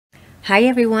Hi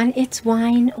everyone, it's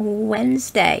Wine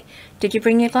Wednesday. Did you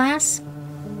bring your glass?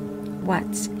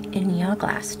 What's in your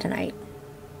glass tonight?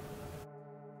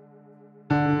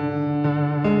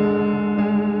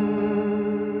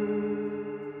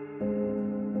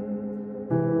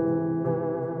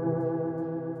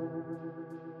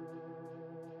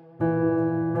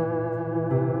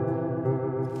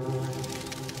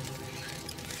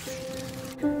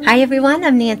 Hi everyone,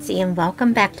 I'm Nancy and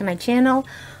welcome back to my channel.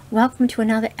 Welcome to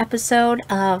another episode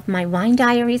of my Wine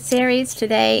Diary series.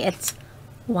 Today it's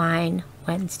Wine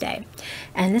Wednesday,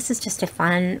 and this is just a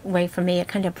fun way for me. It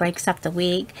kind of breaks up the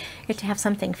week. I get to have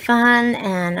something fun,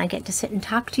 and I get to sit and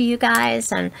talk to you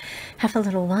guys and have a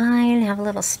little wine, have a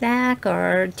little snack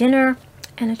or dinner,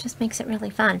 and it just makes it really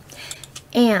fun.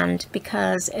 And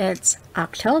because it's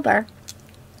October,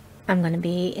 I'm going to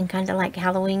be in kind of like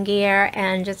Halloween gear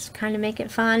and just kind of make it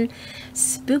fun,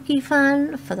 spooky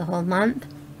fun for the whole month.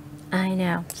 I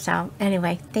know. So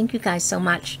anyway, thank you guys so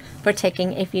much for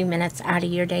taking a few minutes out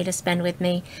of your day to spend with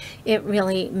me. It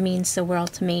really means the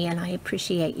world to me, and I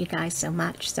appreciate you guys so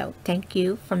much. So thank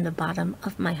you from the bottom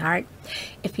of my heart.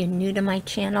 If you're new to my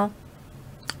channel,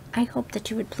 I hope that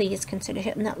you would please consider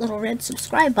hitting that little red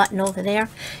subscribe button over there.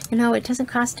 You know, it doesn't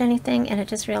cost anything, and it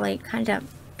just really kind of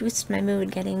boosts my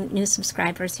mood getting new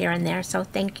subscribers here and there. So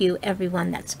thank you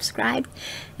everyone that subscribed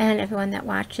and everyone that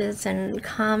watches and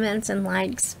comments and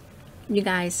likes. You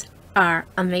guys are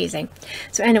amazing.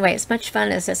 So anyway, as much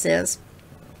fun as this is,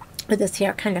 with this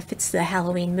here, kind of fits the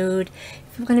Halloween mood.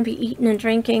 If we're going to be eating and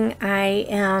drinking, I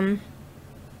am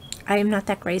not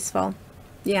that graceful.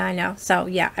 Yeah, I know. So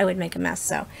yeah, I would make a mess.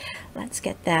 So let's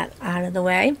get that out of the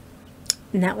way.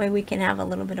 And that way we can have a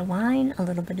little bit of wine, a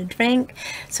little bit of drink.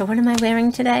 So what am I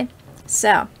wearing today?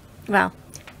 So, well,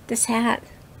 this hat,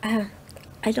 I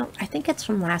think it's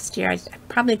from last year. I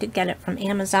probably did get it from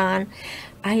Amazon.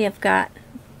 I have got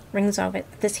rings over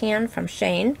this hand from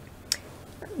Shane.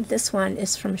 This one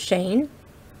is from Shane.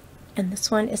 And this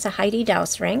one is a Heidi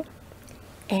Daus ring.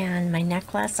 And my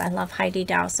necklace, I love Heidi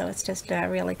Daus, so it's just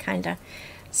really kind of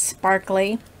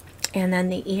sparkly. And then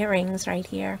the earrings right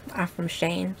here are from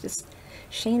Shane.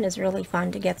 Shane is really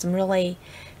fun to get some really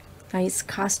nice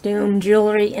costume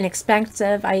jewelry,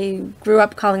 inexpensive. I grew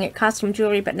up calling it costume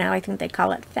jewelry, but now I think they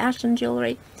call it fashion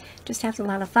jewelry. Just has a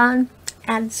lot of fun.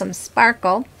 Add some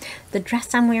sparkle. The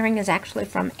dress I'm wearing is actually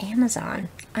from Amazon.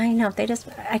 I know, they just,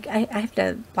 I have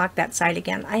to block that side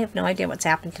again. I have no idea what's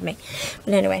happened to me.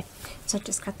 But anyway, so I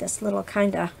just got this little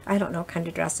kind of, I don't know what kind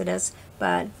of dress it is,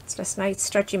 but it's just nice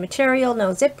stretchy material,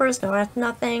 no zippers, no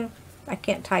nothing. I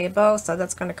can't tie a bow, so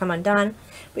that's going to come undone.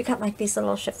 We got like these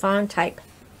little chiffon type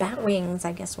bat wings,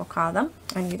 I guess we'll call them,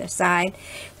 on either side.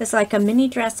 There's like a mini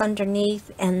dress underneath,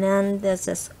 and then there's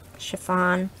this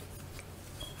chiffon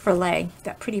fillet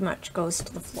that pretty much goes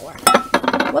to the floor.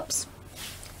 Whoops.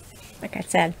 Like I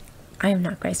said, I am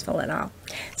not graceful at all.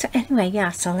 So anyway, yeah,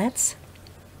 so let's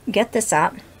get this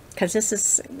up, because this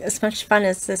is as much fun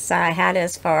as this hat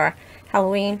is for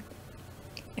Halloween.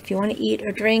 If you want to eat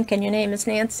or drink and your name is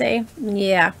Nancy,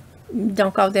 yeah,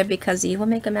 don't go there because you will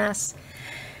make a mess.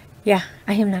 Yeah,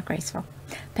 I am not graceful.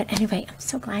 But anyway, I'm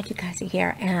so glad you guys are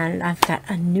here, and I've got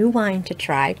a new wine to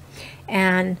try.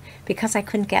 And because I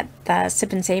couldn't get the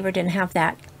Sip and Savor, didn't have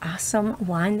that awesome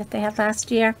wine that they had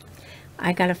last year,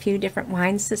 I got a few different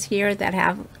wines this year that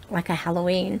have like a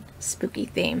Halloween spooky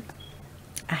theme.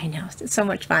 I know, it's so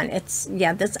much fun. It's,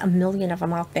 yeah, there's a million of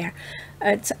them out there.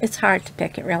 It's hard to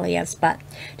pick, it really is, but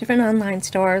different online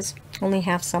stores only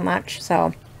have so much.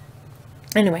 So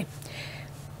anyway,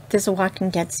 there's a Walking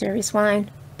Dead series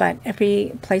wine, but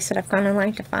every place that I've gone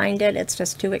online to find it, it's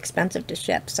just too expensive to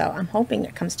ship. So I'm hoping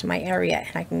it comes to my area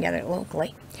and I can get it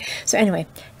locally. So anyway,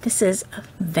 this is a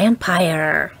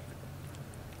Vampire.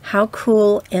 How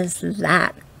cool is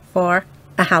that for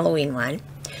a Halloween wine?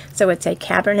 So it's a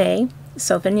Cabernet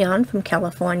Sauvignon from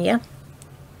California.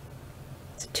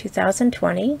 It's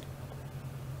 2020.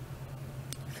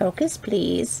 Focus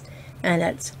please. And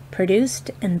it's produced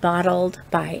and bottled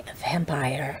by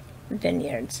Vampire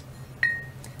Vineyards.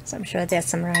 So I'm sure there's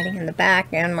some writing in the back,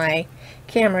 and my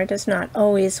camera does not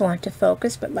always want to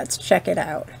focus, but let's check it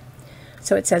out.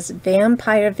 So it says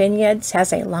Vampire Vineyards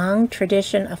has a long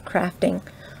tradition of crafting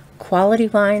quality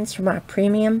wines from our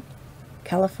premium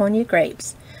California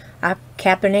grapes. Our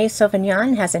Cabernet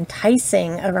Sauvignon has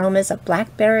enticing aromas of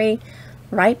blackberry,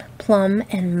 ripe plum,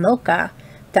 and mocha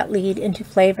that lead into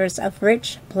flavors of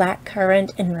rich black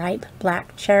currant and ripe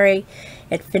black cherry.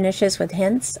 It finishes with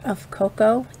hints of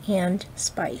cocoa and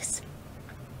spice.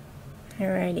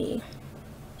 Alrighty.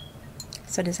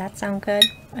 So does that sound good?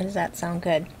 Or does that sound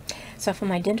good? So for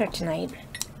my dinner tonight,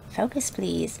 focus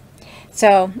please.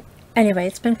 So Anyway,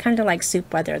 it's been kind of like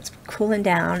soup weather. It's cooling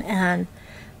down, and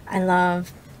I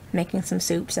love making some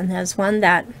soups. And there's one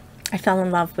that I fell in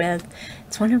love with.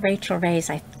 It's one of Rachel Ray's.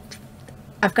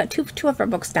 I've got two of her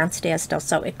books downstairs still,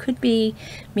 so it could be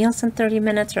Meals in 30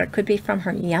 Minutes, or it could be from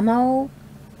her Yummo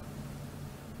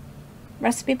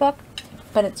recipe book.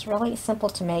 But it's really simple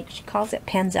to make. She calls it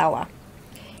Panzella.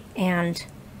 And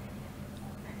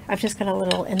I've just got a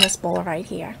little in this bowl right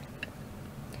here.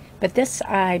 But this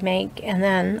I make, and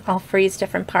then I'll freeze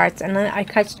different parts, and then I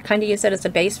kind of use it as a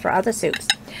base for other soups.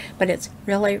 But it's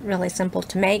really, really simple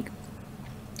to make.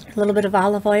 A little bit of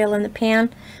olive oil in the pan,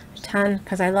 a ton,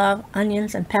 because I love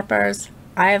onions and peppers.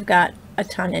 I have got a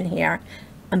ton in here.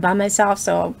 I'm by myself,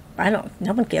 so no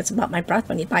one cares about my broth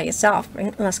when you're by yourself,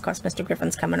 unless of course Mr.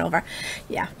 Griffin's coming over.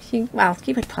 Yeah, he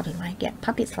would probably like it.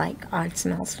 Puppies like odd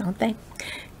smells, don't they?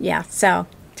 Yeah, so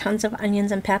tons of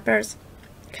onions and peppers.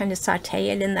 Kind of saute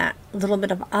it in that little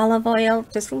bit of olive oil,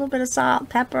 just a little bit of salt,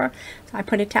 pepper. So I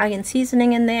put Italian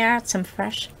seasoning in there, some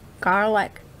fresh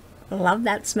garlic. I love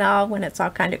that smell when it's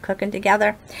all kind of cooking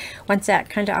together. Once that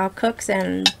kind of all cooks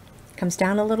and comes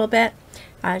down a little bit,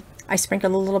 I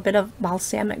sprinkle a little bit of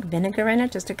balsamic vinegar in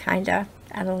it just to kind of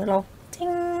add a little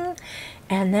ding.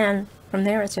 And then from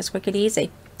there it's just wicked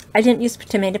easy. I didn't use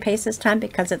tomato paste this time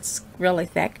because it's really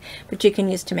thick, but you can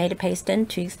use tomato paste in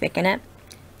to thicken it.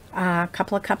 A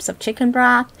couple of cups of chicken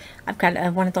broth. I've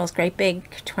got one of those great big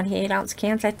 28-ounce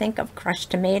cans, I think, of crushed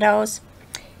tomatoes.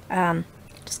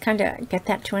 Just kind of get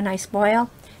that to a nice boil,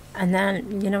 and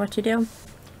then you know what you do?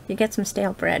 You get some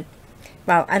stale bread.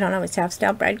 Well, I don't always have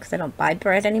stale bread because I don't buy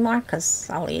bread anymore because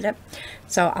I'll eat it.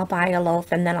 So I'll buy a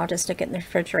loaf, and then I'll just stick it in the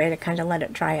refrigerator, kind of let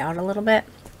it dry out a little bit.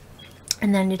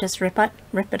 And then you just rip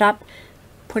it up,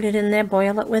 put it in there,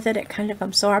 boil it with it. It kind of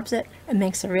absorbs it. It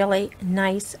makes a really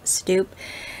nice soup.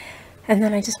 And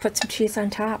then I just put some cheese on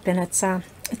top, and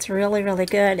it's really, really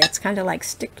good. It's kind of like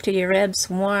stick to your ribs,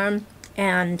 warm.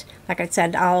 And like I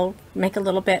said, I'll make a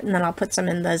little bit, and then I'll put some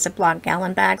in the Ziploc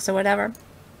gallon bags or whatever.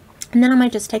 And then I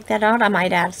might just take that out. I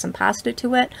might add some pasta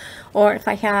to it, or if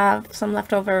I have some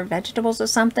leftover vegetables or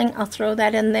something, I'll throw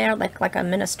that in there, like a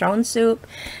minestrone soup.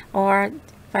 Or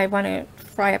if I want to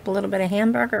fry up a little bit of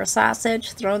hamburger or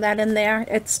sausage, throw that in there.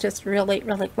 It's just really,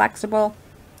 really flexible,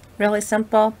 really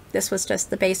simple. This was just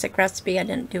the basic recipe. I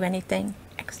didn't do anything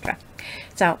extra.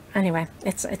 So anyway,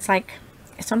 it's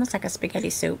almost like a spaghetti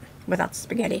soup without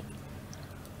spaghetti.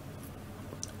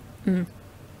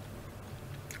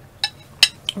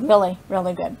 Really,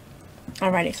 really good.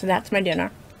 Alrighty, so that's my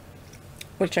dinner,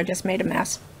 which I just made a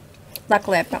mess.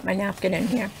 Luckily, I've got my napkin in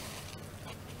here.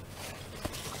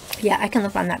 Yeah, I can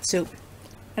live on that soup.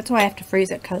 That's why I have to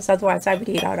freeze it, because otherwise I would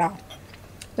eat it all.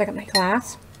 Look at my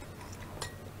glass.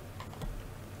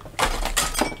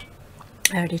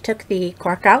 I already took the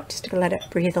cork out just to let it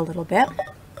breathe a little bit.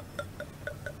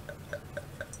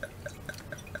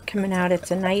 Coming out, it's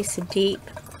a nice deep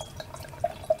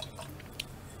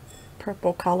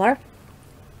purple color.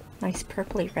 Nice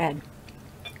purpley red.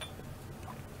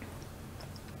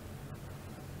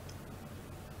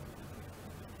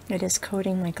 It is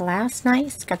coating my glass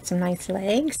nice. It's got some nice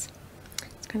legs.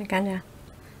 It's going to kind of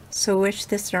swish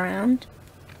this around.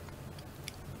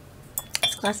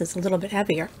 This glass is a little bit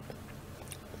heavier.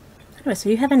 Anyway, so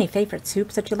do you have any favorite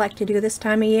soups that you like to do this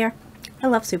time of year? I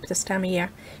love soup this time of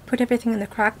year. Put everything in the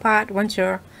crock pot once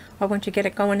you get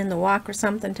it going in the wok or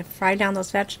something to fry down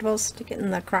those vegetables. Stick it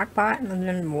in the crock pot and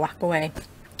then walk away.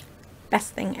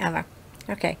 Best thing ever.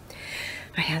 Okay,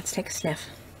 let's take a sniff.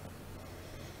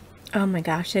 Oh my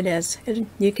gosh, it is.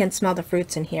 You can smell the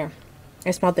fruits in here.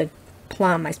 I smell the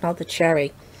plum. I smell the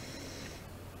cherry.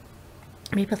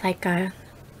 Maybe like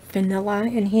vanilla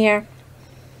in here.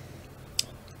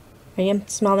 I am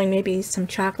smelling maybe some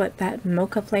chocolate, that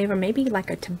mocha flavor, maybe like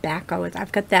a tobacco.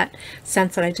 I've got that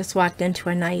sense that I just walked into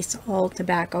a nice old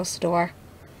tobacco store.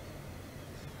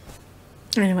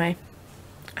 Anyway,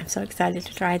 I'm so excited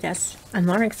to try this. I'm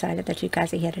more excited that you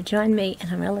guys are here to join me, and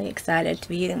I'm really excited to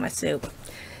be eating my soup.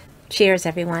 Cheers,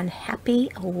 everyone. Happy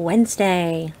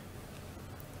Wednesday.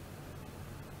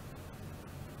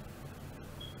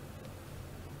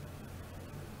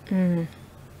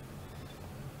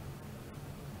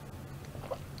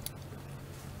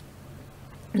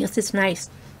 This is nice.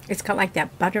 It's got like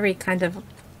that buttery kind of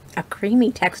a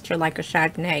creamy texture like a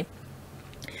Chardonnay.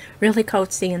 Really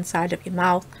coats the inside of your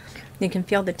mouth. You can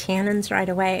feel the tannins right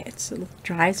away. It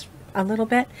dries a little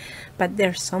bit, but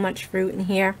there's so much fruit in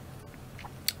here.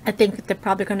 I think they're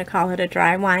probably going to call it a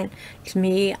dry wine. To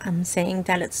me, I'm saying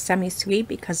that it's semi-sweet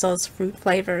because those fruit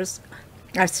flavors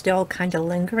are still kind of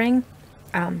lingering.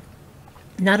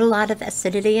 Not a lot of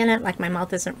acidity in it, like my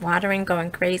mouth isn't watering, going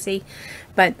crazy,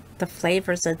 but the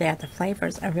flavors are there. The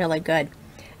flavors are really good.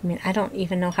 I mean, I don't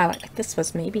even know how this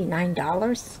was maybe $9,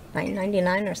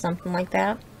 $9.99 or something like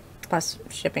that, plus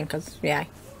shipping, because yeah, I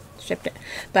shipped it.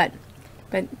 But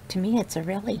to me, it's a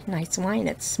really nice wine.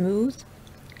 It's smooth,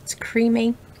 it's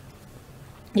creamy.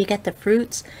 You get the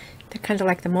fruits. They're kind of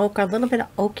like the mocha, a little bit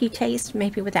of oaky taste,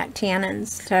 maybe with that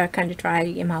tannins to kind of dry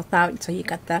your mouth out. So you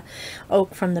got the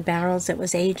oak from the barrels it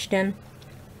was aged in.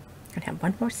 I'd have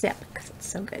one more sip because it's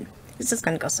so good. This is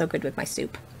going to go so good with my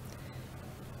soup.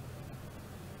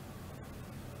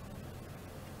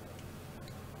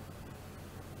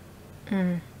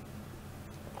 I'm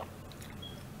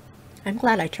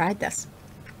glad I tried this.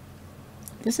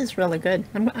 This is really good.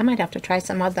 I might have to try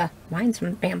some other wines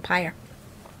from Vampire.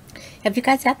 Have you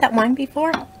guys had that wine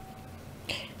before?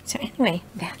 So anyway,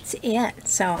 that's it.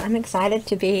 So I'm excited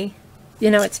to be, you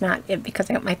know, it's not it because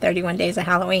I got my 31 days of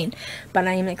Halloween, but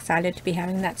I am excited to be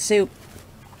having that soup.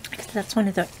 Because that's one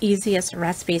of the easiest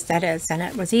recipes that is. And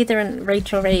it was either in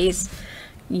Rachel Ray's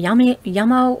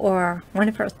Yummo or one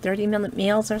of her 30-minute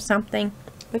meals or something.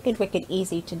 Wicked, wicked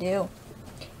easy to do.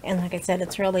 And like I said,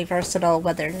 it's really versatile,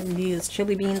 whether you use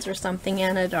chili beans or something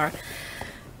in it, or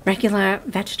regular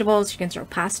vegetables. You can throw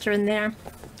pasta in there.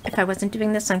 If I wasn't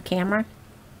doing this on camera,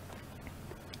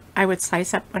 I would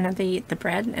slice up one of the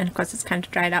bread, and of course it's kind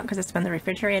of dried out because it's been in the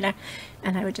refrigerator,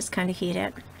 and I would just kind of heat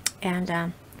it,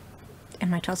 and in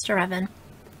my toaster oven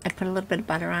I'd put a little bit of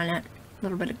butter on it, a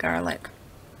little bit of garlic,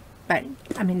 but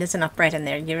I mean there's enough bread in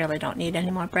there, you really don't need any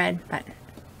more bread. But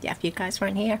yeah, if you guys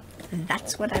weren't here,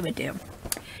 that's what I would do.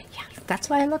 Yeah, that's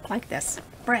why I look like this,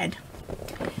 bread.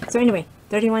 So anyway,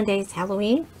 31 days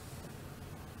Halloween.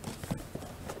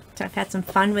 So I've had some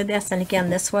fun with this, and again,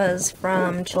 this was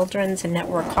from Children's and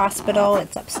Network Hospital.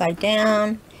 It's upside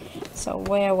down. So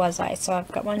where was I? So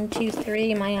I've got 1, 2,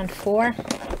 3. Am I on 4?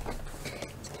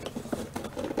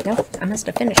 Nope, I must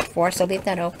have finished 4, so leave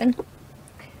that open.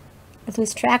 I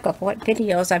lose track of what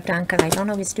videos I've done because I don't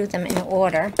always do them in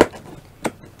order.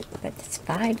 But this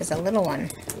 5 is a little one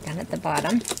down at the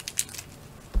bottom.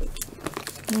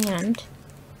 And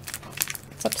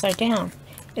it's upside down.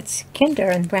 It's Kinder,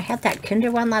 and I had that Kinder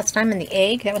one last time in the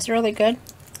egg. That was really good.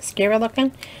 Scary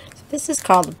looking. So this is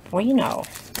called Bueno.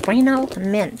 Bueno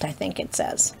Mint, I think it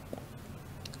says.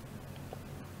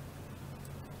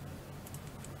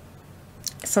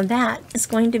 So that is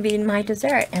going to be my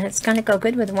dessert, and it's going to go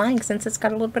good with wine since it's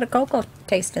got a little bit of cocoa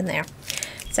taste in there.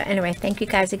 So anyway, thank you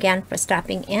guys again for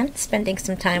stopping in, spending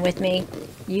some time with me.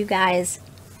 You guys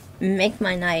make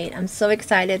my night. I'm so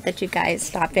excited that you guys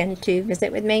stop in to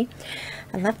visit with me.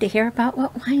 I'd love to hear about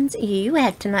what wines you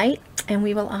had tonight, and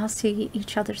we will all see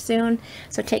each other soon.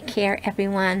 So take care,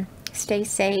 everyone. Stay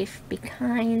safe, be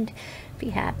kind, be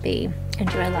happy,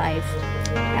 enjoy life,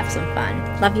 have some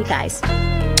fun. Love you guys.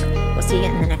 We'll see you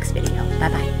in the next video.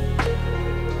 Bye-bye.